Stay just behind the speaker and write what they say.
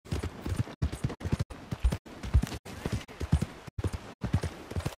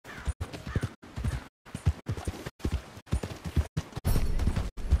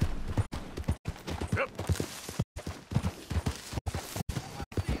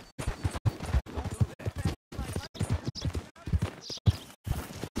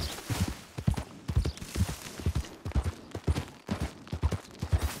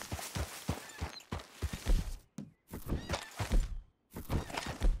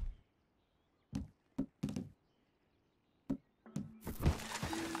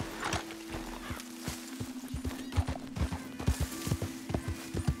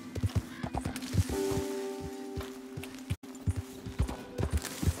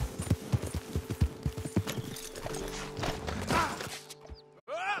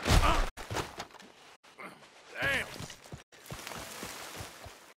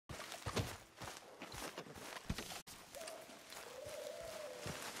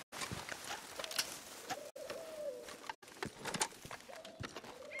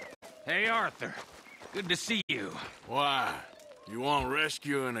Hey, Arthur. Good to see you. Why? You want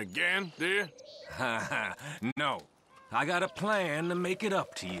rescuing again, do you? No. I got a plan to make it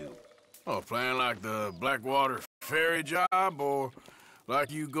up to you. Oh, a plan like the Blackwater ferry job, or like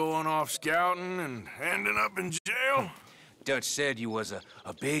you going off scouting and ending up in jail? Dutch said you was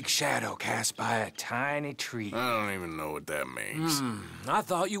a big shadow cast by a tiny tree. I don't even know what that means. I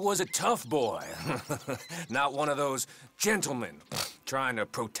thought you was a tough boy. Not one of those gentlemen trying to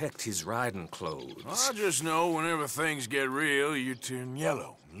protect his riding clothes. I just know whenever things get real, you turn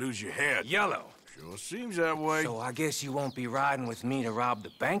yellow, lose your head. Yellow. Sure seems that way. So I guess you won't be riding with me to rob the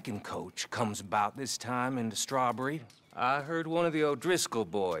banking coach comes about this time in the Strawberry. I heard one of the O'Driscoll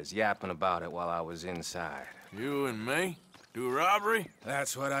boys yapping about it while I was inside. You and me? Do a robbery?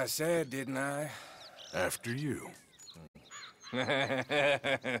 That's what I said, didn't I? After you.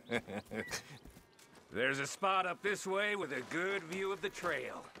 There's a spot up this way with a good view of the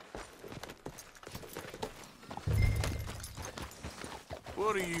trail.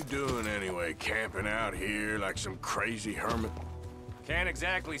 What are you doing anyway, camping out here like some crazy hermit? Can't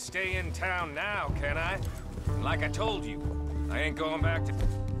exactly stay in town now, can I? Like I told you, I ain't going back to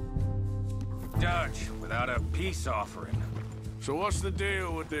Dutch without a peace offering. So what's the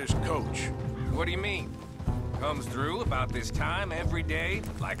deal with this coach? What do you mean? Comes through about this time every day,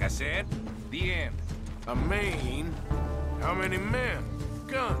 like I said, the end. I mean, how many men,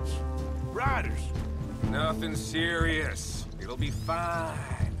 guns, riders? Nothing serious. It'll be fine.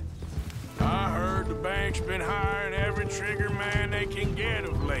 I heard the bank's been hiring every trigger man they can get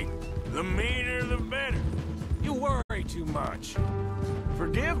of late. The meaner, the better. You worry too much.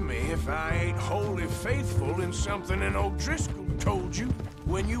 Forgive me if I ain't wholly faithful in something an O'Driscoll told you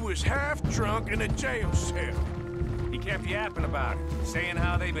when you was half drunk in a jail cell. He kept yapping about it, saying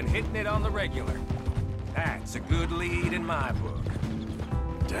how they've been hitting it on the regular. That's a good lead in my book.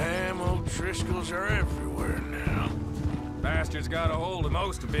 Damn O'Driscolls are everywhere now. Bastards got a hold of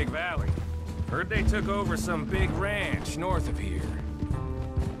most of Big Valley. Heard they took over some big ranch north of here.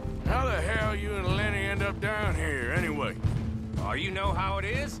 How the hell you and Lenny end up down here, anyway? Oh, you know how it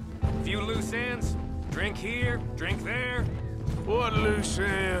is? Few loose ends. Drink here, drink there. What loose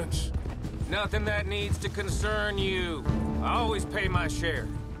ends? Nothing that needs to concern you. I always pay my share.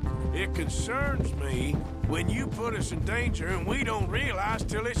 It concerns me when you put us in danger and we don't realize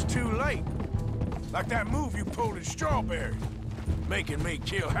till it's too late. Like that move you pulled in Strawberry. Making me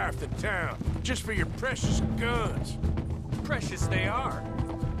kill half the town just for your precious guns. Precious they are.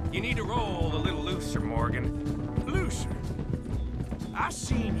 You need to roll a little looser, Morgan. Looser? I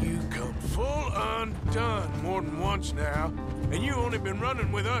seen you come full undone more than once now, and you only been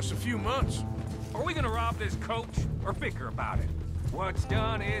running with us a few months. Are we gonna rob this coach or bicker about it? What's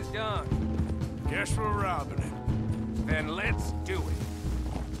done is done. Guess we're robbing it. Then let's do it.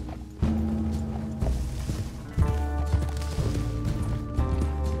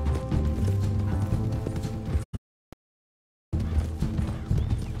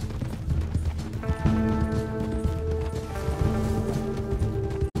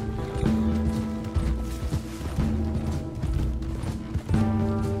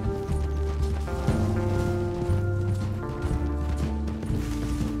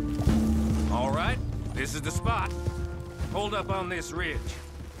 This is the spot. Hold up on this ridge.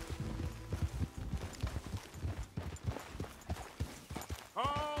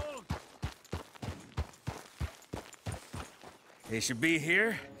 Hold! They should be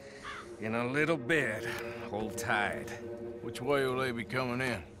here in a little bit. Hold tight. Which way will they be coming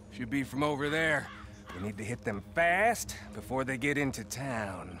in? Should be from over there. We need to hit them fast before they get into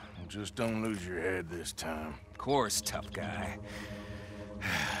town. Just don't lose your head this time. Of course, tough guy.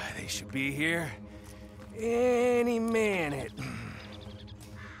 They should be here any minute.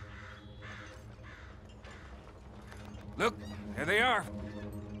 Look, there they are.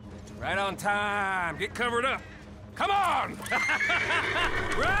 Right on time. Get covered up. Come on!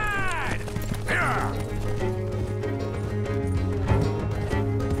 Ride! Yeah!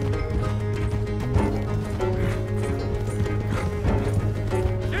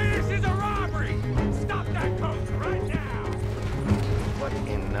 This is a robbery! Stop that coach right now! What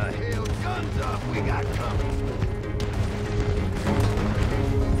in the hell? Guns up, we got company.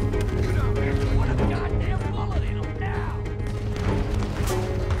 Put a goddamn bullet in them now!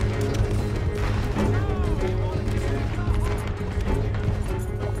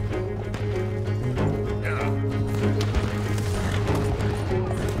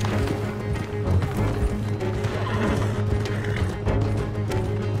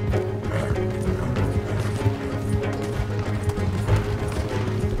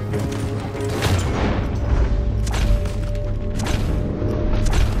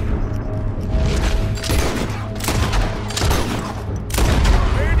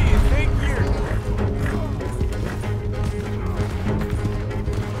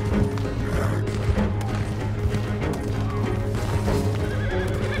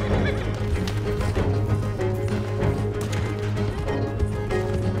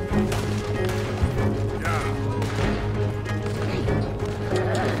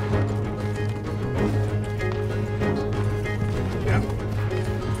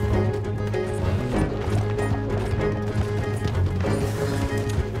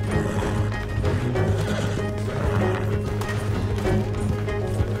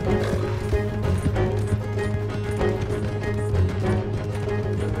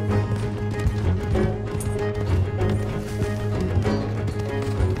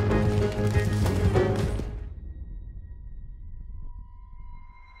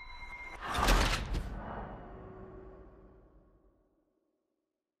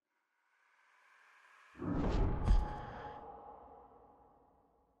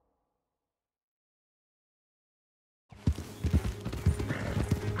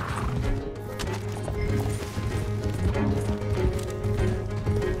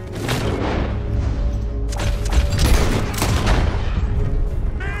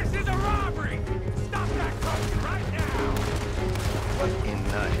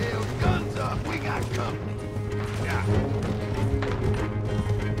 the hell? Guns up! We got company! Yeah.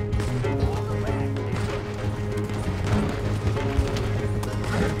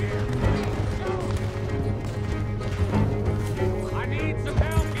 I need some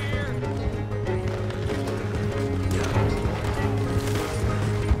help here.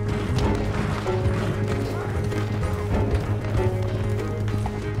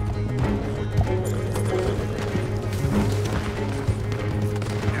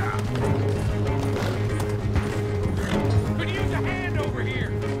 Could use a hand over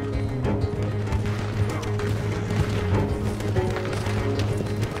here.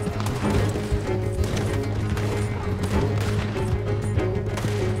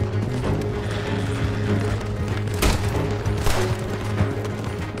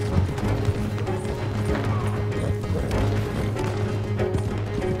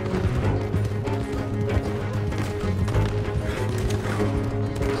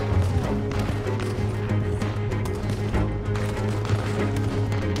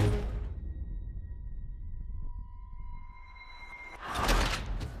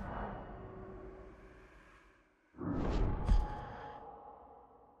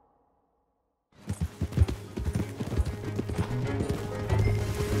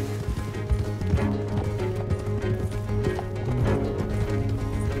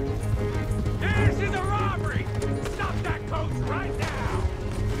 This is a robbery! Stop that coach right now!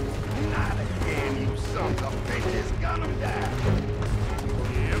 Not again, you sons of bitches! Gun them down!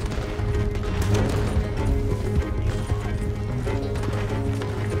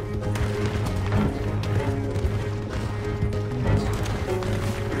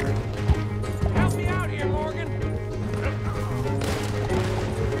 Help me out here, Morgan!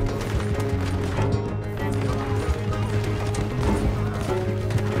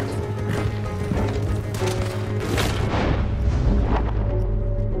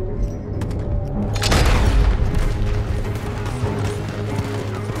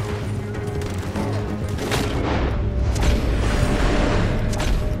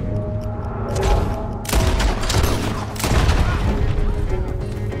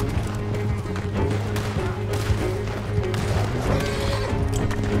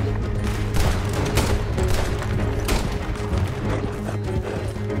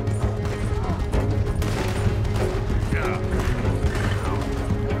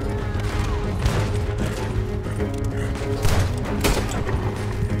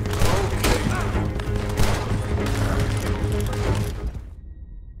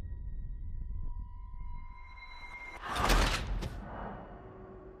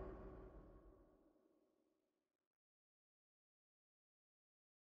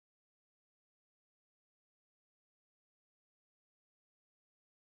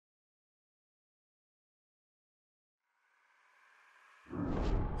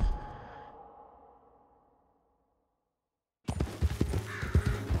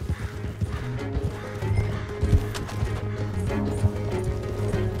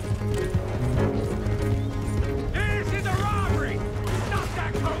 This is a robbery! Stop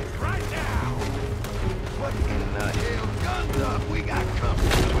that coach right now! What in the hell? Guns up! We got company!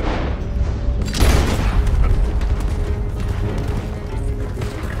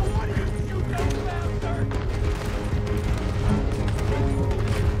 What are you shooting, bastard?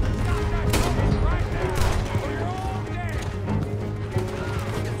 Stop that coach right now, or you're all dead!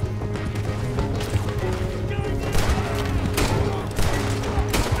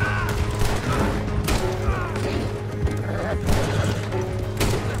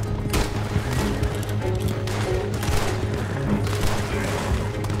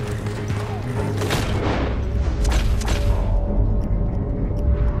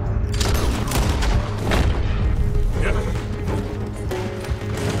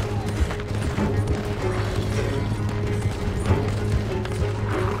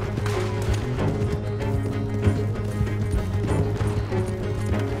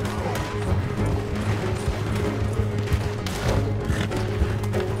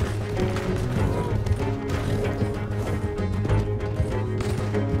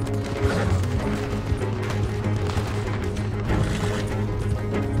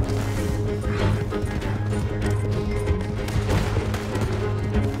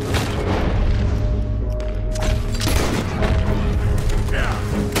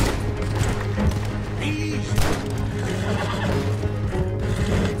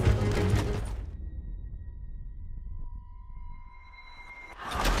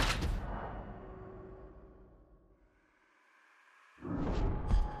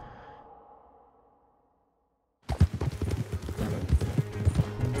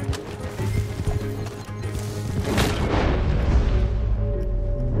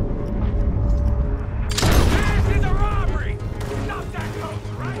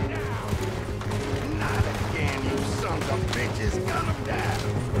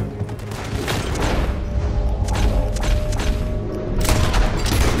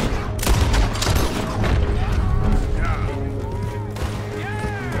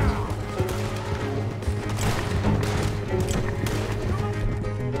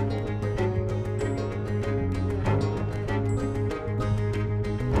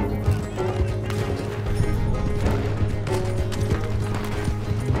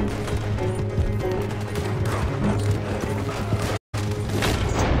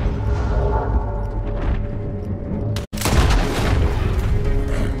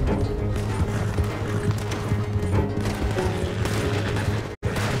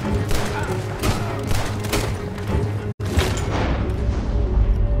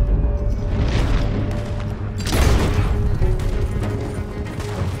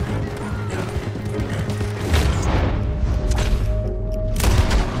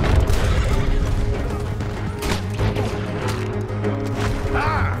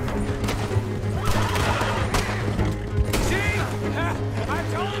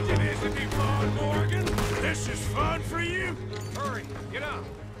 is fun for you? Hurry, get up.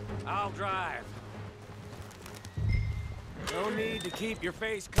 I'll drive. No need to keep your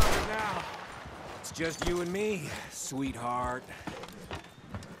face covered now. It's just you and me, sweetheart.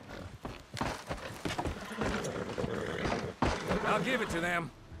 I'll give it to them.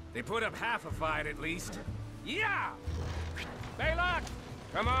 They put up half a fight at least. Yeah! Baylock!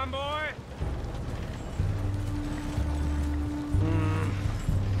 Come on, boy!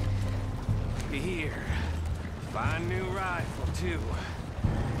 Here. Fine new rifle, too.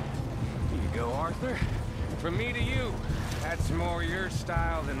 Here you go, Arthur. From me to you. That's more your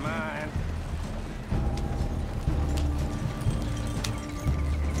style than mine.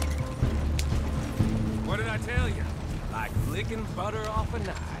 What did I tell you? Like licking butter off a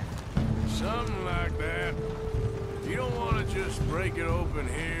knife. Something like that. You don't want to just break it open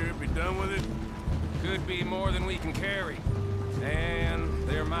here, be done with it? Could be more than we can carry. And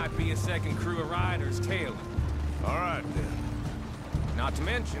there might be a second crew of riders tailing. All right, then. Not to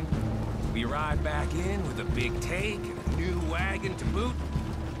mention, we ride back in with a big take and a new wagon to boot.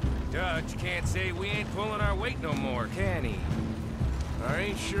 Dutch can't say we ain't pulling our weight no more, can he? I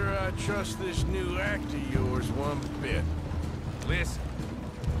ain't sure I trust this new act of yours one bit. Listen,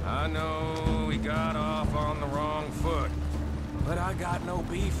 I know we got off on the wrong foot, but I got no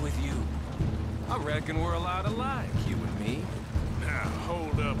beef with you. I reckon we're a lot alike, you and me. Now,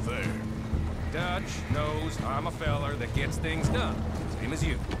 hold up there. Dutch knows I'm a feller that gets things done, same as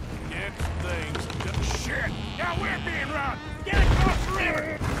you. Get things done. Shit! Now we're being robbed! Get across the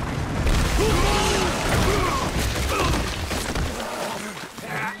river!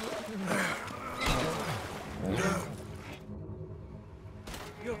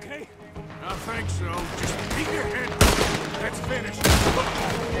 You okay? I think so. Just keep your head. Let's finish.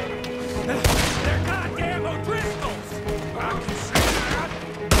 They're goddamn O'Driscolls! I can see that.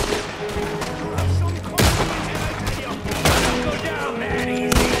 Go down that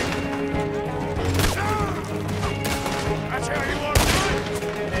easy! That's how you want to do it.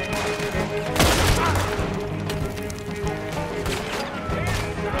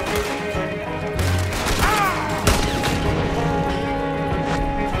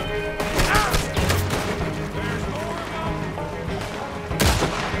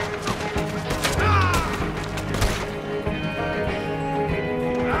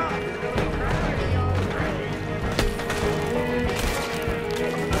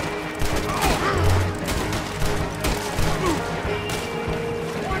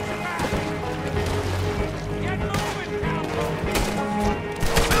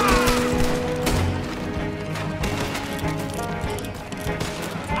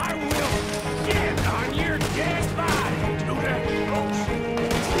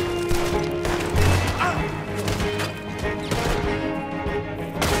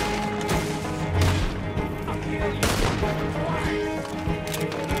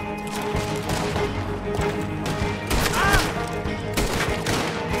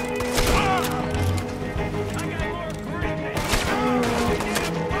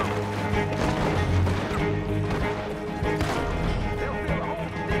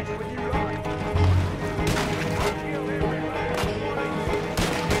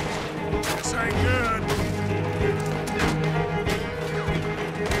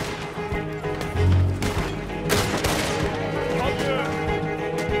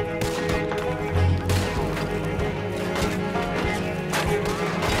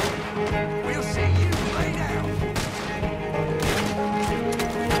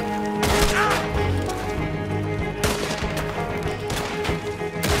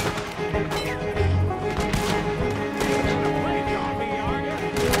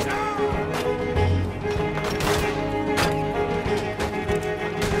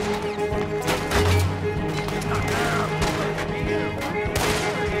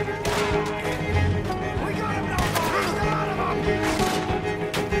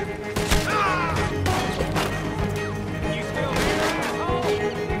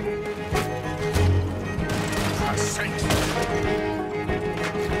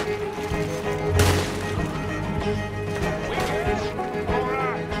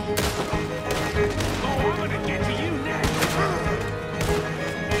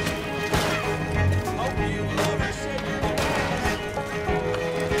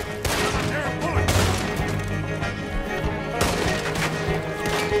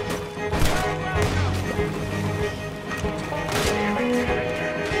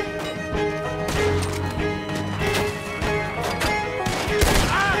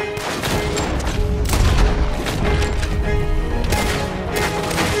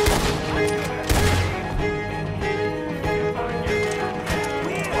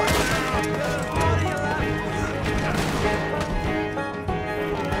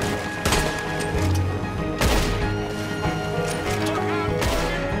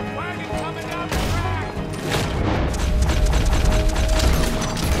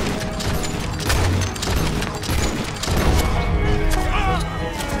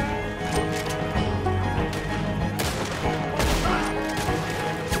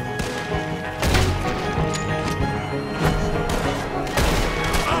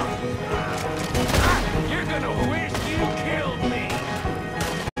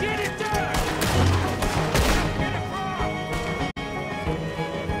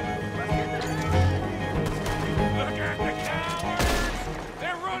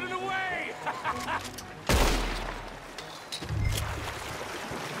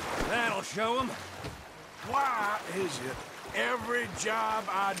 show him? Why is it every job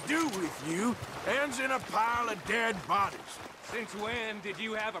I do with you ends in a pile of dead bodies? Since when did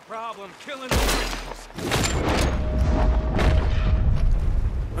you have a problem killing originals?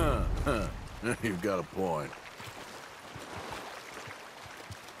 You've got a point.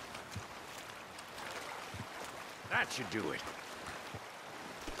 That should do it.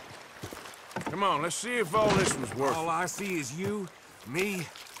 Come on, let's see if all this was worth All I see is you, me,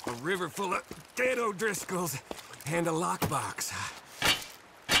 a river full of dead O'Driscolls, and a lockbox.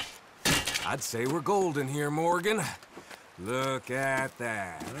 I'd say we're golden here, Morgan. Look at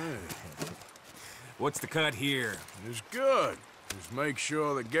that. What's the cut here? It's good. Just make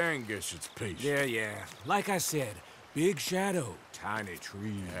sure the gang gets its piece. Yeah. Like I said, big shadow, tiny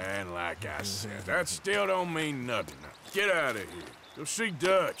tree. And like I said, that still don't mean nothing. Now, get out of here. Go see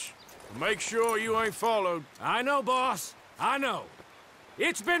Dutch. Make sure you ain't followed. I know, boss. I know.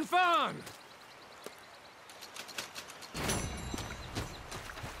 It's been fun!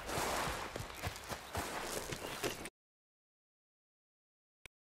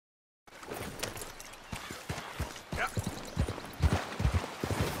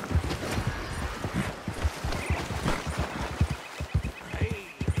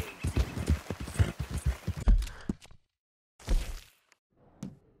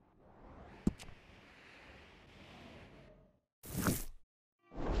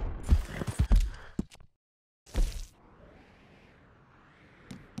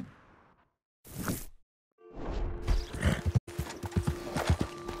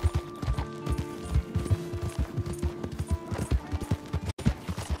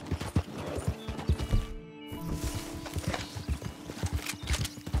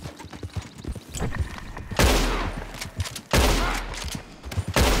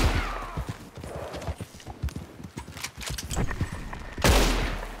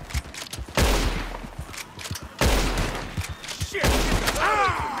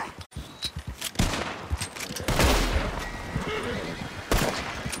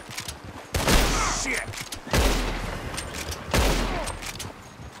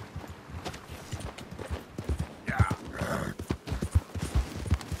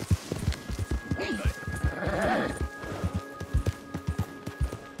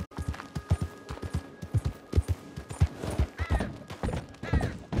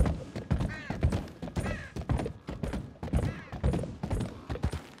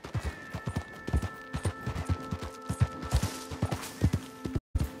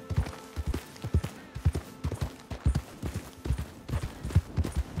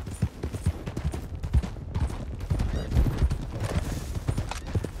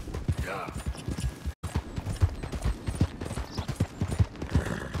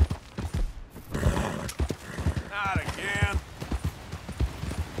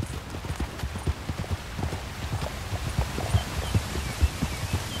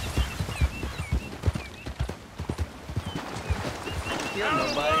 killed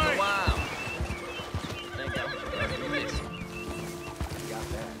nobody in a while. I think I was gonna be missing. Got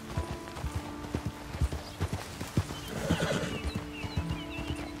that.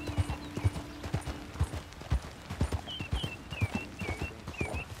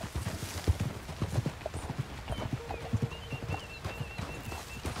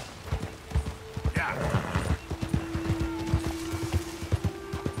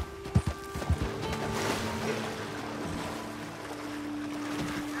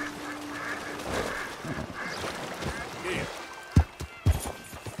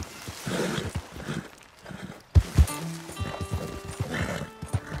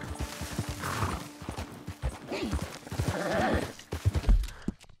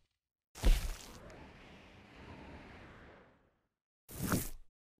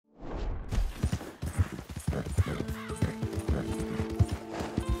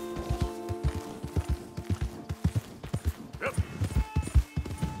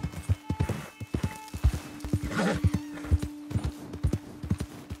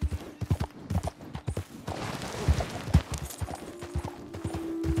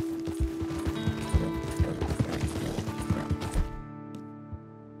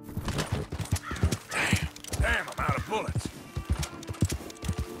 Damn, I'm out of bullets.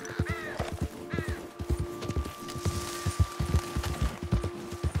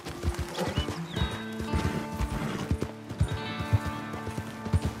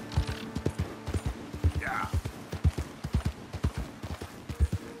 Yeah.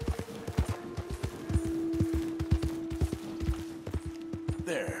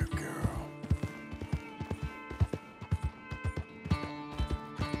 There, girl.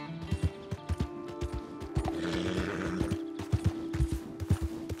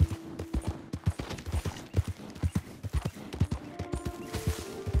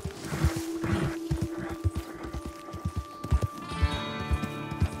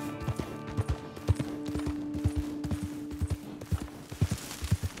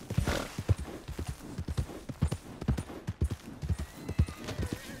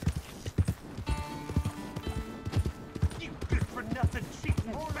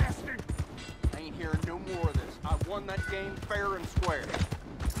 hearing no more of this. I won that game fair and square.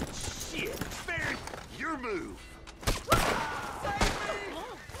 Shit, fair. Your move.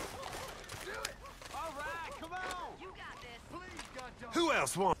 Who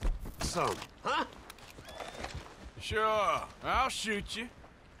else wants some, huh? Sure, I'll shoot you.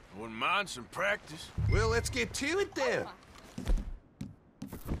 Wouldn't mind some practice. Well, let's get to it then.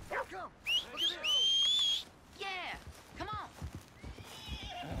 Yeah, come on.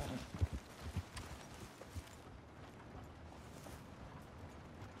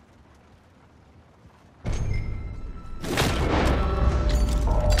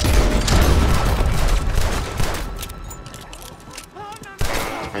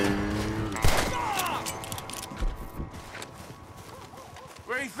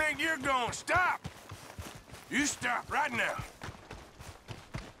 Where do you think you're going? Stop! You stop right now.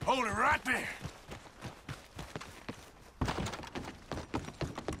 Hold it right there.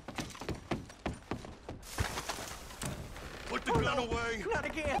 Put the gun away. Not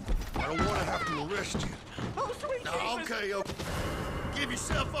again. I don't want to have to arrest you. Oh, sweet Jesus. Okay, okay. Give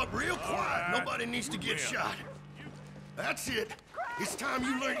yourself up real quiet. right. Nobody needs to get shot. That's it. It's time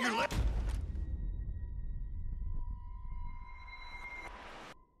you learn your lesson.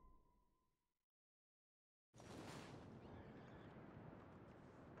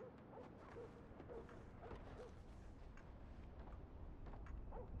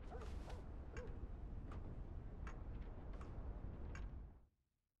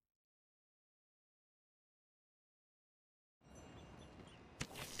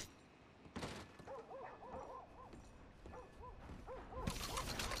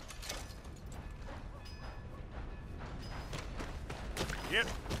 Yep.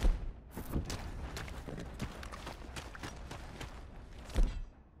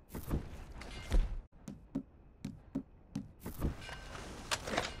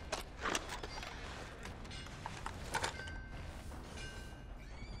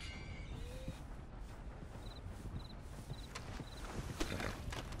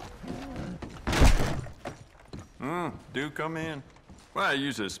 Do come in. Well, I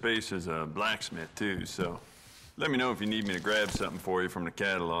use this space as a blacksmith, too, so let me know if you need me to grab something for you from the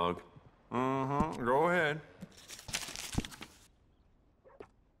catalog. Go ahead.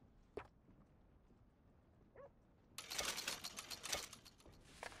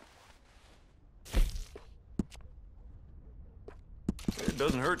 It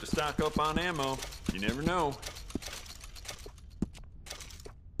doesn't hurt to stock up on ammo. You never know.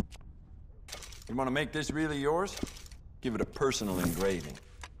 You want to make this really yours? Give it a personal engraving.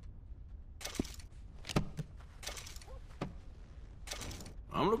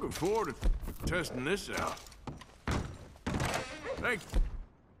 I'm looking forward to testing this out. Thank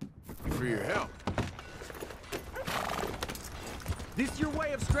you for your help. This your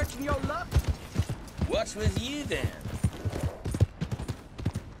way of stretching your luck? What's with you then?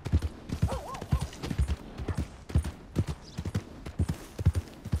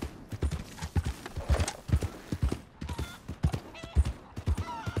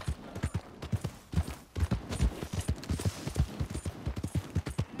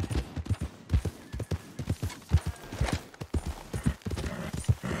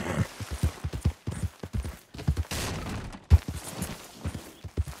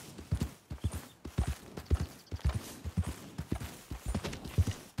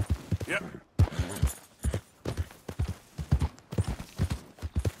 Yep.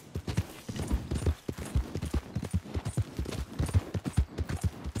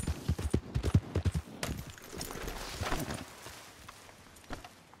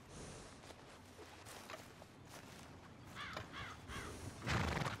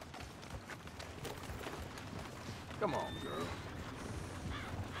 Come on, girl.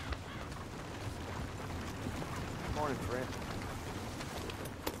 Morning, friend.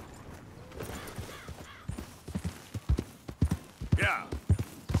 Yeah.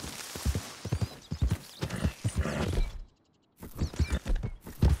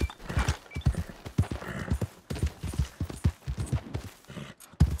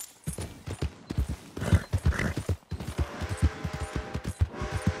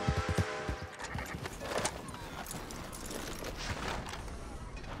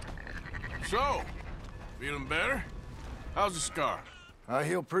 So, feeling better? How's the scar? I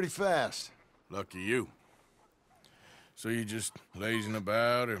heal pretty fast. Lucky you. So you just lazing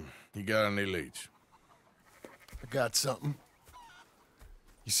about, or you got any leads? I got something.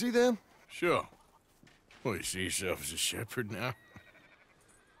 You see them? Sure. Well, you see yourself as a shepherd now?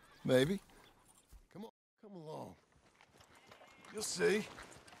 Maybe. Come along. You'll see.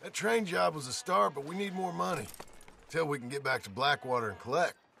 That train job was a start, but we need more money. Till we can get back to Blackwater and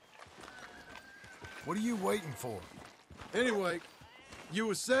collect. What are you waiting for? Anyway, you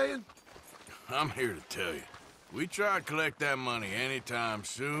were saying? I'm here to tell you. We try to collect that money anytime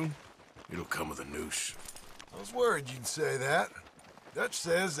soon, it'll come with a noose. I was worried you'd say that. Dutch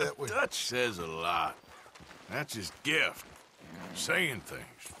says that we... Dutch says a lot. That's his gift. Saying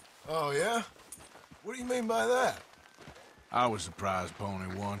things. Oh, yeah? What do you mean by that? I was the prize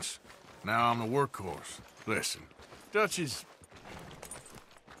pony once. Now I'm the workhorse. Listen, Dutch is...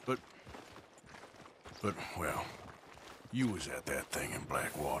 But, well, you was at that thing in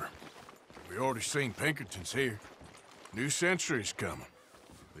Blackwater. We already seen Pinkertons here. New century's coming.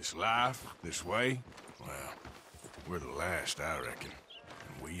 This life, this way, well, we're the last, I reckon.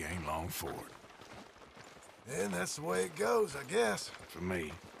 And we ain't long for it. And that's the way it goes, I guess. For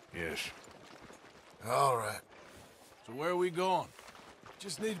me, yes. All right. So where are we going?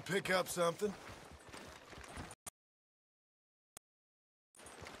 Just need to pick up something.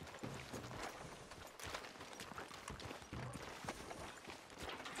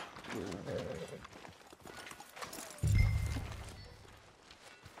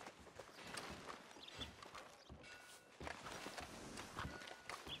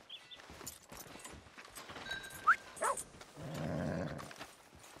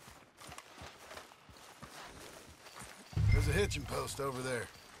 There's a hitching post over there.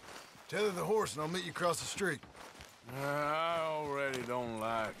 Tether the horse and I'll meet you across the street. I already don't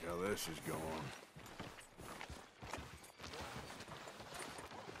like how this is going.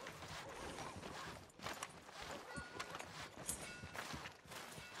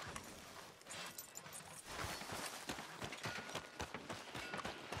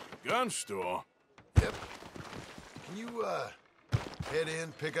 Gun store? Yep. Can you, head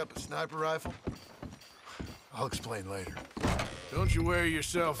in, pick up a sniper rifle? I'll explain later. Don't you wear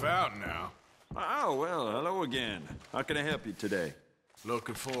yourself out now. Oh, well, hello again. How can I help you today?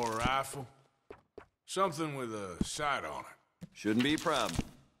 Looking for a rifle? Something with a sight on it. Shouldn't be a problem.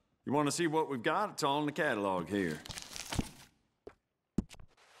 You want to see what we've got? It's all in the catalog here.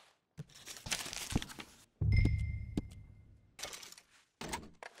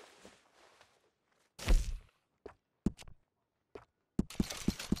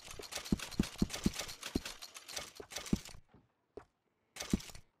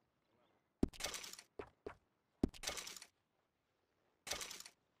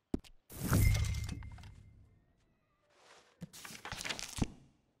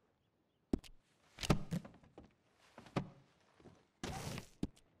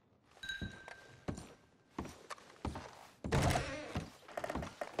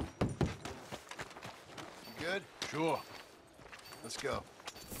 Good? Sure. Let's go.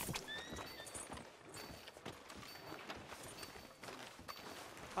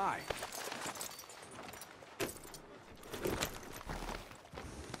 Hi.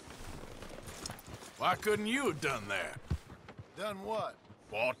 Why couldn't you have done that? Done what?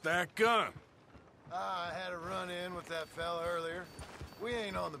 Bought that gun. I had a run-in with that fella earlier. We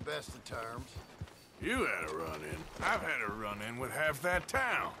ain't on the best of terms. You had a run-in. I've had a run-in with half that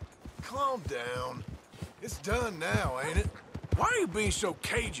town. Calm down. It's done now, ain't it? Why are you being so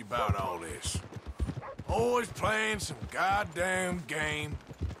cagey about all this? Always playing some goddamn game.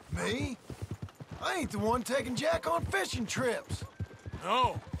 Me? I ain't the one taking Jack on fishing trips.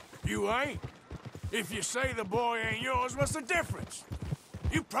 No, you ain't. If you say the boy ain't yours, what's the difference?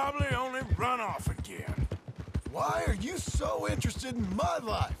 You probably only run off again. Why are you so interested in my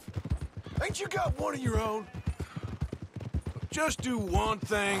life? Ain't you got one of your own? Just do one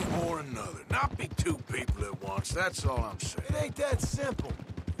thing or another. Not be two people at once, that's all I'm saying. It ain't that simple.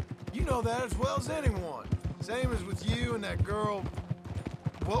 You know that as well as anyone. Same as with you and that girl...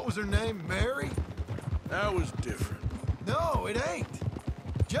 What was her name? Mary? That was different. No, it ain't.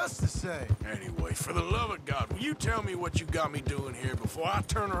 Just the same. Anyway, for the love of God, will you tell me what you got me doing here before I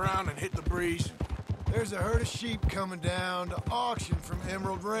turn around and hit the breeze? There's a herd of sheep coming down to auction from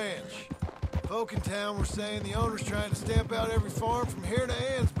Emerald Ranch. Folk in town were saying the owner's trying to stamp out every farm from here to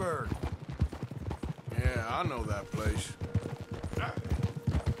Ansburg. Yeah, I know that place.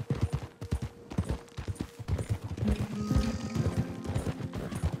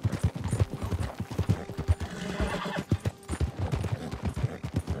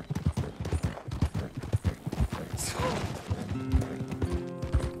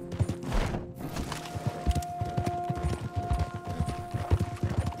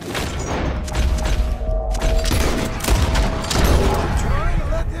 Trying to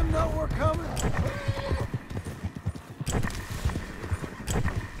let them know we're coming.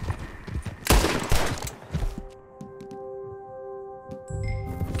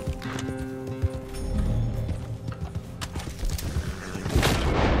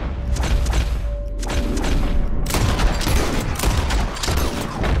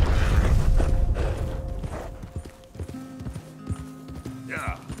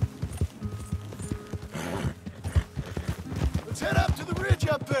 to the ridge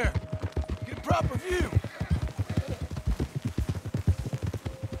up there. Get a proper view.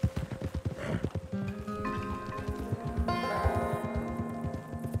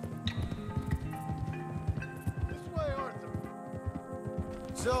 This way, Arthur.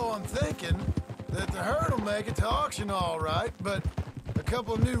 So I'm thinking that the herd will make it to auction all right, but a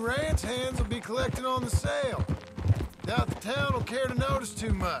couple of new ranch hands will be collecting on the sale. Doubt the town will care to notice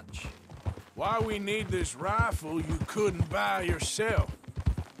too much. Why we need this rifle you couldn't buy yourself?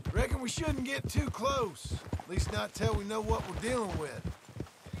 Reckon we shouldn't get too close. At least not till we know what we're dealing with.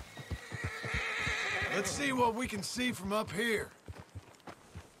 Let's see what we can see from up here.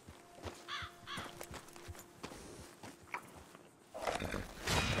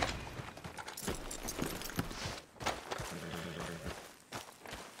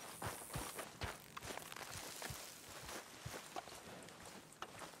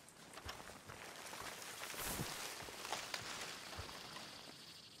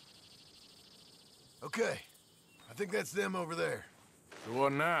 Okay, I think that's them over there. So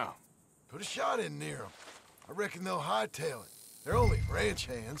what now? Put a shot in near them. I reckon they'll hightail it. They're only ranch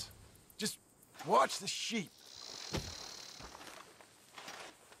hands. Just watch the sheep.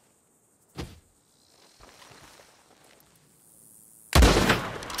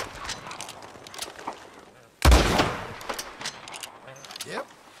 Yep,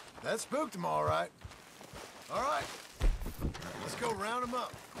 that spooked them all right. All right, let's go round them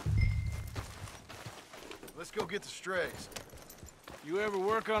up. Let's go get the strays. You ever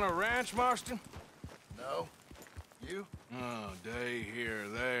work on a ranch, Marston? No? You? Oh, day here or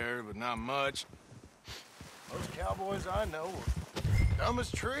there, but not much. Most cowboys I know are dumb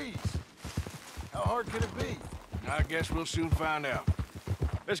as trees. How hard could it be? I guess we'll soon find out.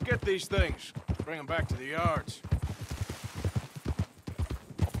 Let's get these things. Bring them back to the yards.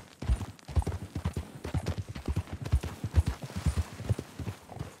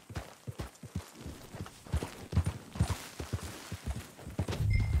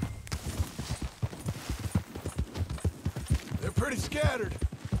 Pretty scattered.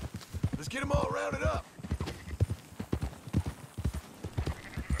 Let's get them all rounded up.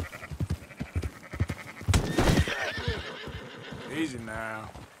 Easy now.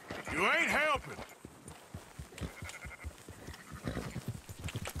 You ain't helping.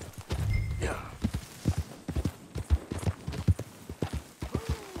 Yeah.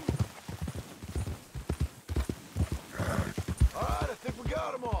 All right, I think we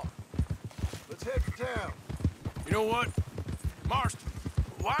got them all. Let's head to town. You know what? Marston,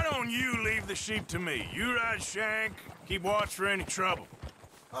 why don't you leave the sheep to me? You ride Shank, keep watch for any trouble.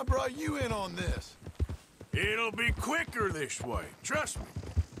 I brought you in on this. It'll be quicker this way, trust me.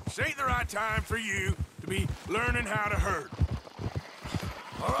 This ain't the right time for you to be learning how to herd.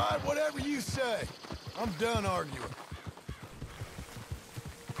 All right, whatever you say. I'm done arguing.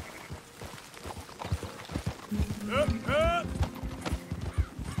 Up, up!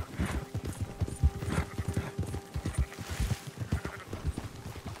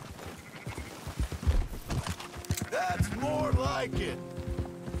 That's more like it.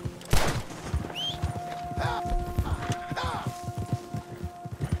 Ha! Ha!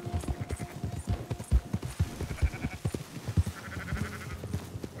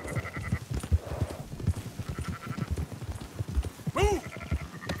 Move!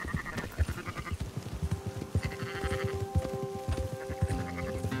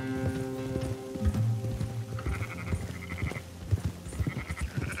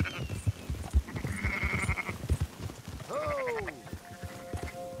 Oh!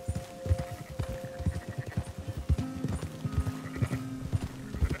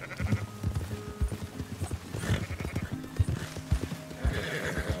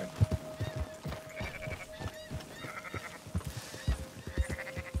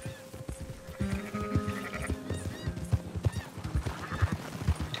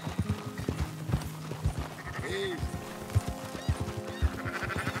 Easy.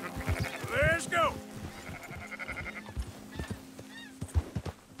 Let's go!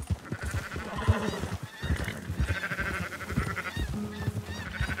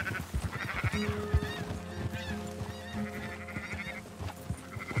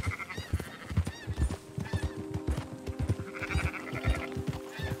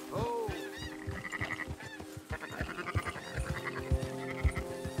 Oh!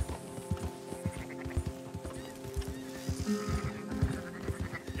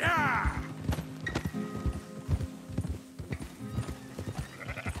 Yeah!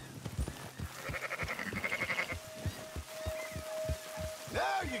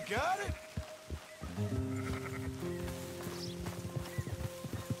 Now you got it.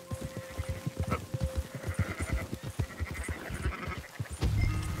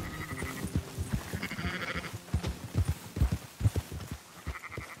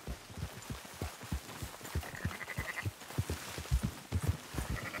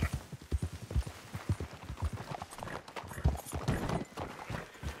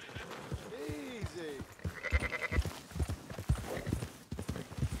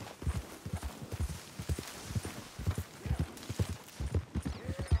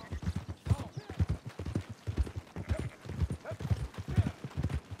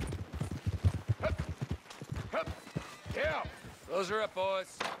 Close her up,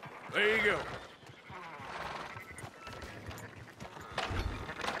 boys. There you go.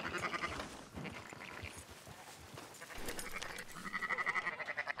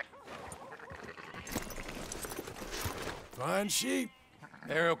 Fine sheep.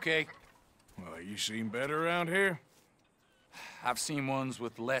 They're okay. Well, you seen better around here? I've seen ones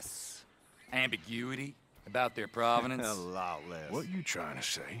with less ambiguity about their provenance. A lot less. What you trying to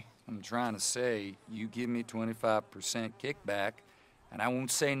say? I'm trying to say, you give me 25% kickback, and I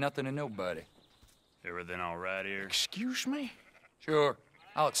won't say nothing to nobody. Everything all right here? Excuse me? Sure,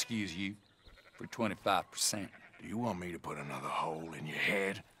 I'll excuse you for 25%. Do you want me to put another hole in your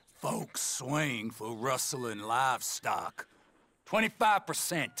head? Folks swing for rustling livestock.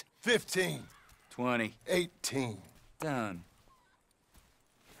 25%. 15. 20. 18. Done.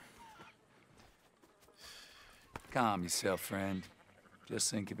 Calm yourself, friend. Just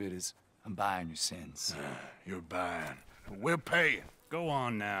think of it as I'm buying your sins. You're buying. We're paying. Go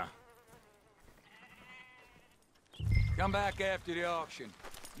on now. Come back after the auction.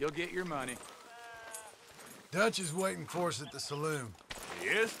 You'll get your money. Dutch is waiting for us at the saloon. He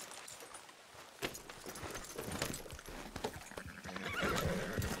is?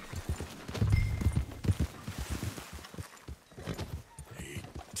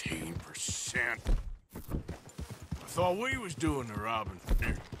 %. I thought we was doing the robbing.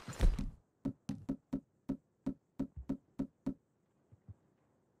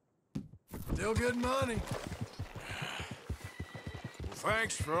 Still good money. Well,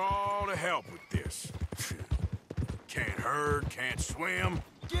 thanks for all the help with this. Can't herd, can't swim.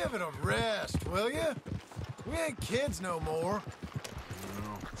 Give it a rest, will ya? We ain't kids no more.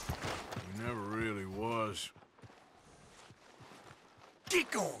 No, he never really was. Get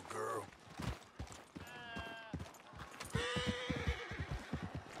going, girl.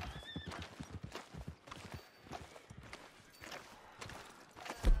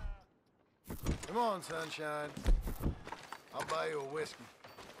 Come on, sunshine. I'll buy you a whiskey.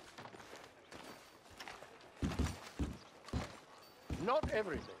 Not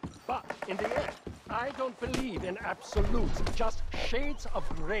everything, but in the end, I don't believe in absolutes, just shades of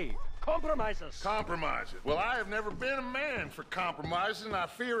gray. Compromises. Compromises. Well, I have never been a man for compromises, and I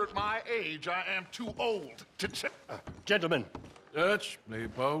fear at my age I am too old to Gentlemen. Dutch,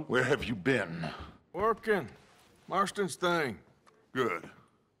 Leopold. Where have you been? Working. Marston's thing. Good.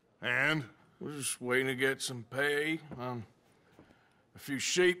 And? We're just waiting to get some pay on a few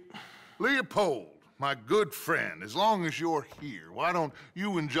sheep. Leopold, my good friend, as long as you're here, why don't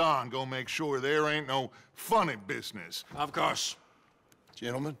you and John go make sure there ain't no funny business? Of course.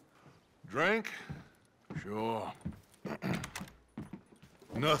 Gentlemen? Drink? Sure.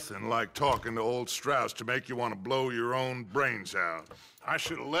 Nothing like talking to old Strauss to make you want to blow your own brains out. I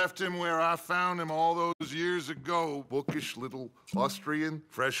should have left him where I found him all those years ago. Bookish little Austrian,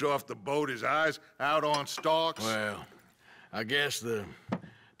 fresh off the boat, his eyes out on stalks. Well, I guess the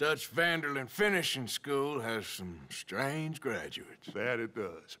Dutch Vanderlyn Finishing School has some strange graduates. That it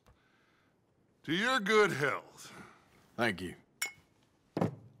does. To your good health. Thank you.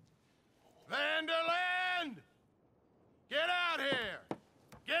 Vanderlyn! Get out here!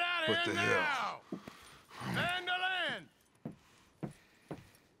 Get out What here the now! hell? Vanderlyn!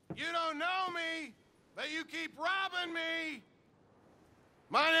 You don't know me, but you keep robbing me!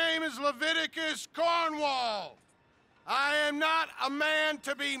 My name is Leviticus Cornwall. I am not a man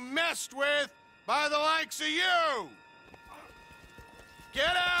to be messed with by the likes of you!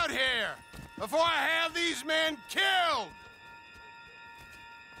 Get out here before I have these men killed!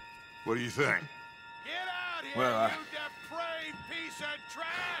 What do you think? Get out here, Well, you depraved piece of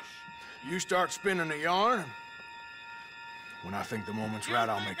trash! You start spinning the yarn. When I think the moment's right,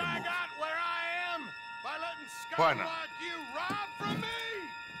 I'll make a move. I got where I am by letting Why scum not? like you rob from me!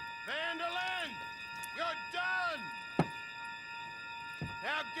 Vanderlyn, you're done!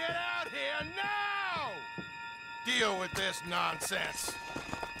 Now get out here now! Deal with this nonsense.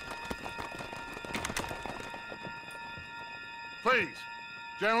 Please,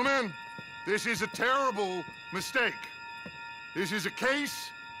 gentlemen, this is a terrible mistake. This is a case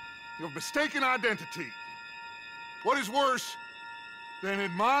of mistaken identity. What is worse than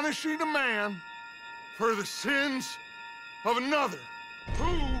admonishing a man for the sins of another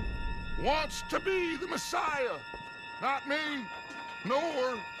who wants to be the Messiah? Not me,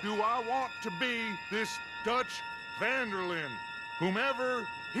 nor do I want to be this Dutch Vanderlyn, whomever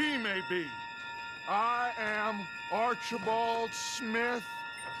he may be. I am Archibald Smith,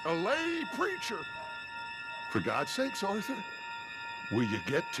 a lay preacher. For God's sakes, Arthur, will you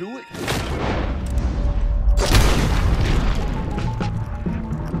get to it?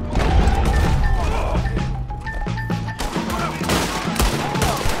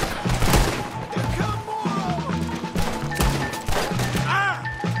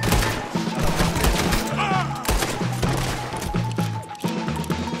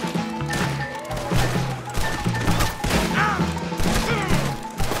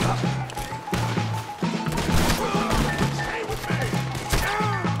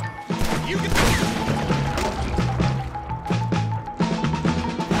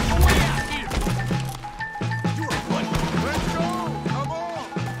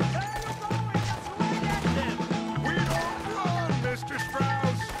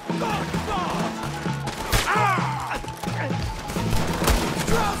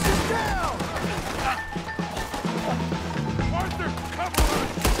 Strauss is down! Arthur, cover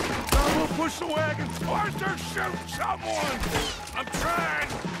us! Now we'll push the wagon. Arthur, shoot someone! I'm trying.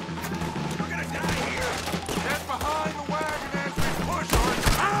 We're gonna die here. Get behind the wagon as we push,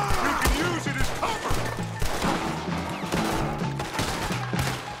 Arthur. You can use it as cover.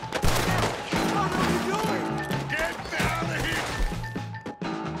 What are you doing? Get out of here!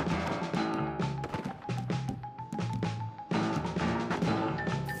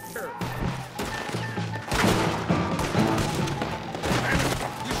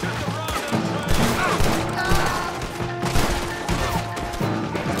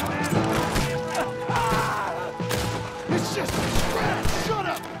 It's just a scratch! Shut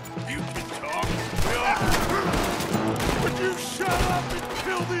up! You can talk. Would you shut up and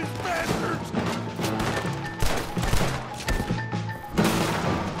kill these bastards?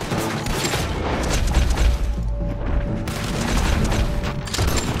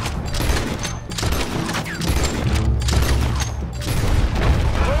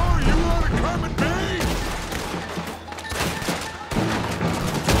 Oh, you want to come at me?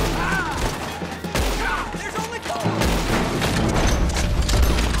 There's only four!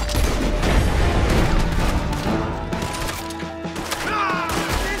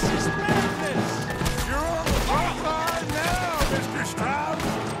 This is madness! You're on the front line now, Mr. Strauss.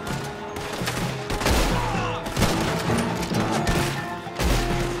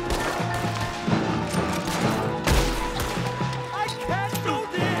 I can't do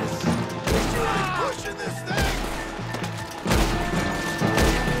this! Pushing this thing!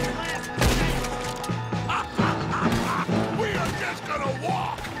 We are just gonna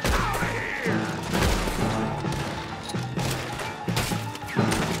walk out of here.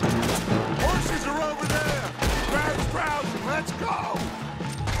 Horses are over there. Grab Strauss and let's go.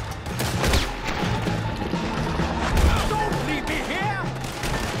 Don't leave me here!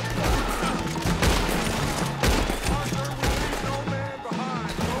 Arthur, we leave no man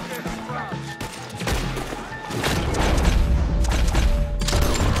behind. Go get Strauss.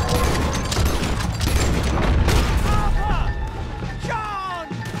 Papa! John!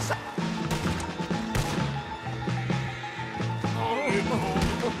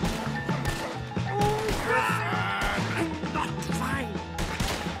 Not fine.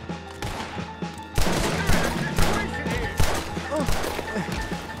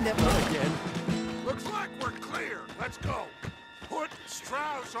 Never again. Looks like we're clear. Let's go. Put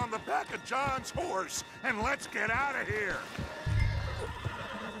Strauss on the back of John's horse and let's get out of here.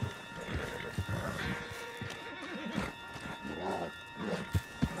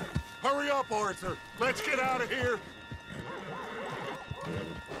 Hurry up, Arthur. Let's get out of here.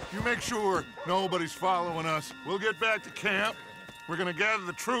 You make sure nobody's following us. We'll get back to camp. We're gonna gather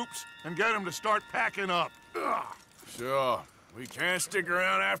the troops and get them to start packing up. Ugh. Sure. We can't stick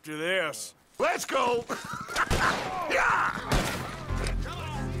around after this. Let's go! Yeah!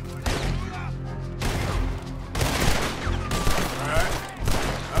 All right.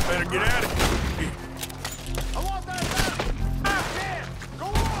 I better get out of here. I want that back! Ah, damn! Go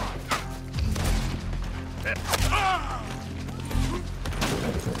on! Ah!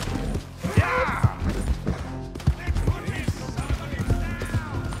 Yeah!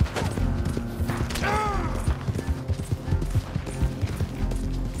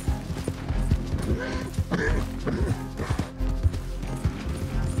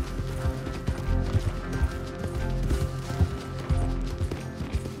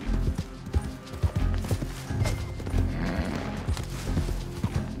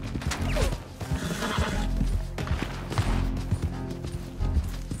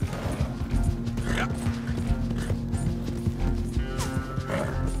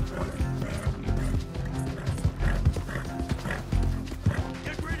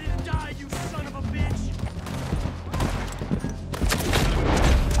 Get ready to die, you son of a bitch!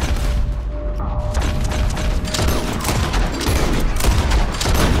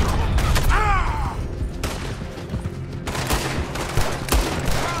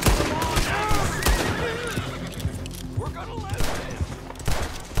 We're gonna lose this.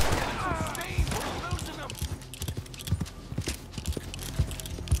 Get some steam. We're losing them.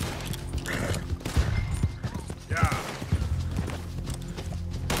 Yeah.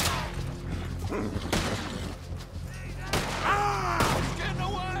 Ah! He's getting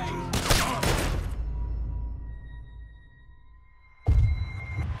away.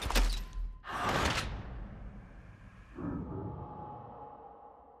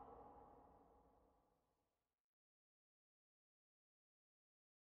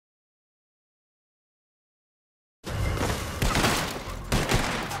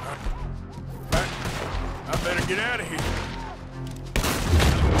 I better get out of here.